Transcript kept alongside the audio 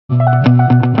Hi,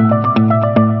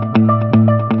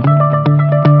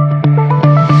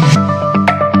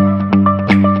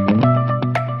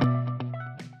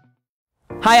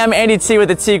 I'm Andy T with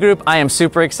the T Group. I am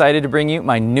super excited to bring you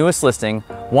my newest listing,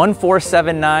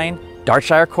 1479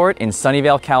 Dartshire Court in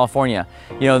Sunnyvale, California.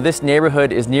 You know, this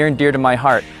neighborhood is near and dear to my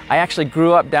heart. I actually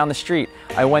grew up down the street.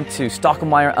 I went to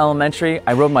Stockmeyer Elementary,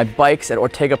 I rode my bikes at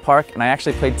Ortega Park, and I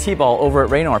actually played t-ball over at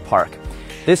Raynor Park.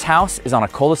 This house is on a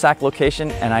cul-de-sac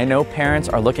location, and I know parents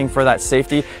are looking for that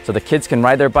safety so the kids can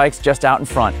ride their bikes just out in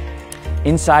front.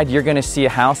 Inside, you're going to see a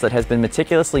house that has been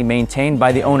meticulously maintained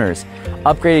by the owners.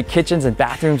 Upgraded kitchens and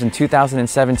bathrooms in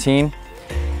 2017.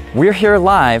 We're here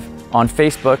live on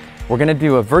Facebook. We're going to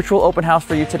do a virtual open house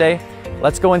for you today.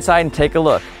 Let's go inside and take a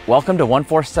look. Welcome to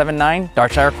 1479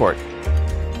 Dartshire Court.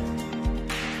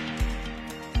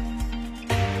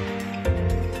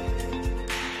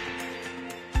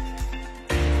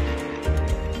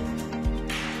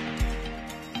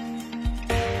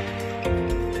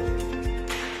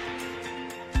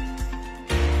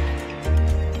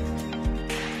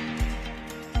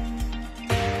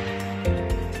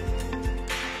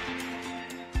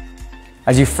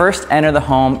 As you first enter the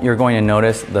home, you're going to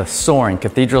notice the soaring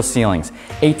cathedral ceilings,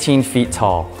 18 feet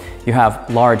tall. You have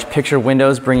large picture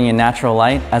windows bringing in natural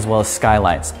light as well as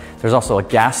skylights. There's also a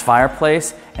gas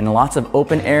fireplace and lots of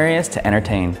open areas to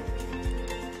entertain.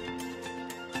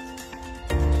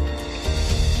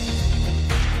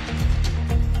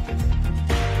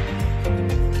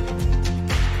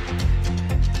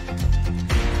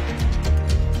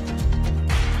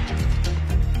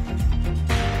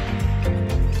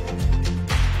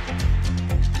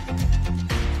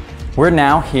 We're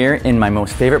now here in my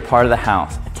most favorite part of the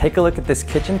house. Take a look at this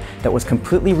kitchen that was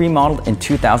completely remodeled in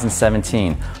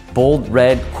 2017. Bold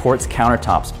red quartz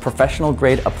countertops, professional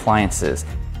grade appliances,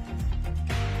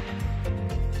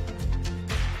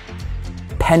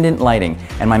 pendant lighting,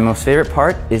 and my most favorite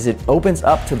part is it opens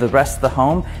up to the rest of the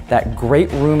home, that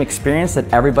great room experience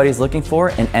that everybody's looking for,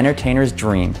 an entertainer's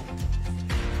dream.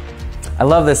 I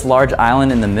love this large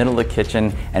island in the middle of the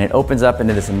kitchen, and it opens up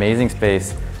into this amazing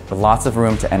space with lots of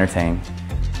room to entertain.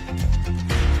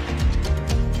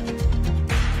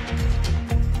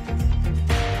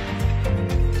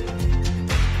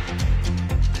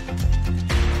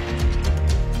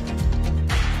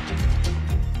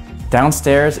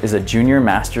 Downstairs is a junior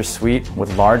master suite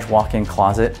with large walk-in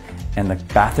closet, and the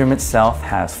bathroom itself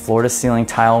has floor-to-ceiling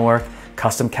tile work,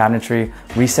 custom cabinetry,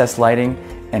 recessed lighting,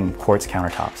 and quartz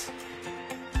countertops.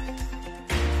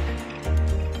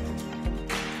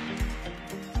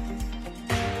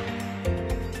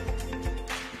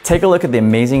 Take a look at the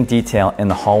amazing detail in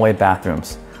the hallway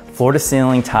bathrooms.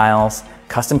 Floor-to-ceiling tiles,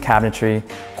 custom cabinetry,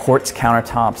 quartz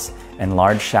countertops, and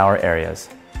large shower areas.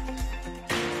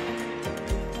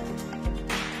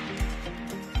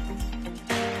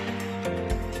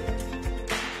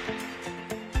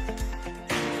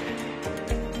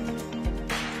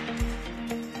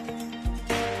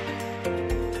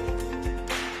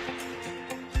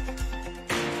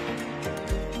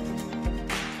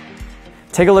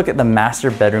 Take a look at the master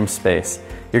bedroom space.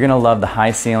 You're gonna love the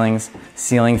high ceilings,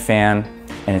 ceiling fan,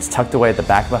 and it's tucked away at the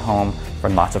back of the home for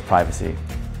lots of privacy.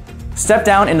 Step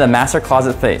down into the master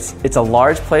closet space. It's a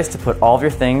large place to put all of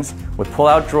your things with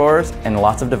pull-out drawers and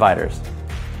lots of dividers.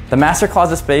 The master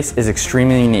closet space is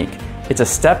extremely unique. It's a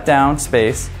step-down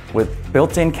space with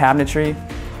built-in cabinetry,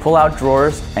 pull-out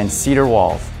drawers, and cedar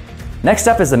walls. Next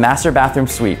up is the master bathroom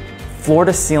suite.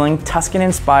 Floor-to-ceiling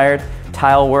Tuscan-inspired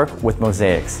tile work with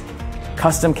mosaics.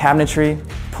 Custom cabinetry,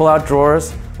 pull-out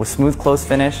drawers with smooth close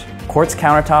finish, quartz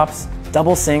countertops,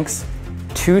 double sinks,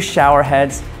 2 shower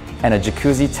heads, and a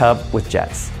jacuzzi tub with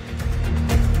jets.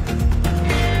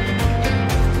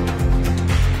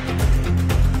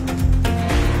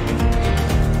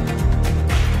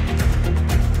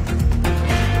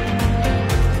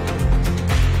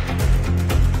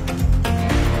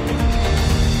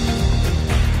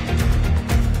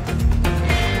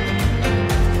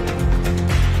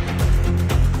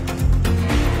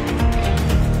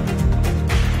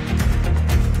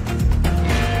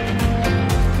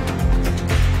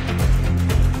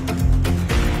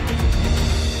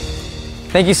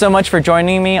 Thank you so much for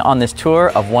joining me on this tour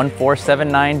of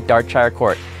 1479 Dartshire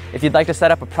Court. If you'd like to set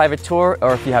up a private tour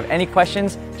or if you have any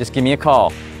questions, just give me a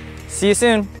call. See you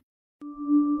soon.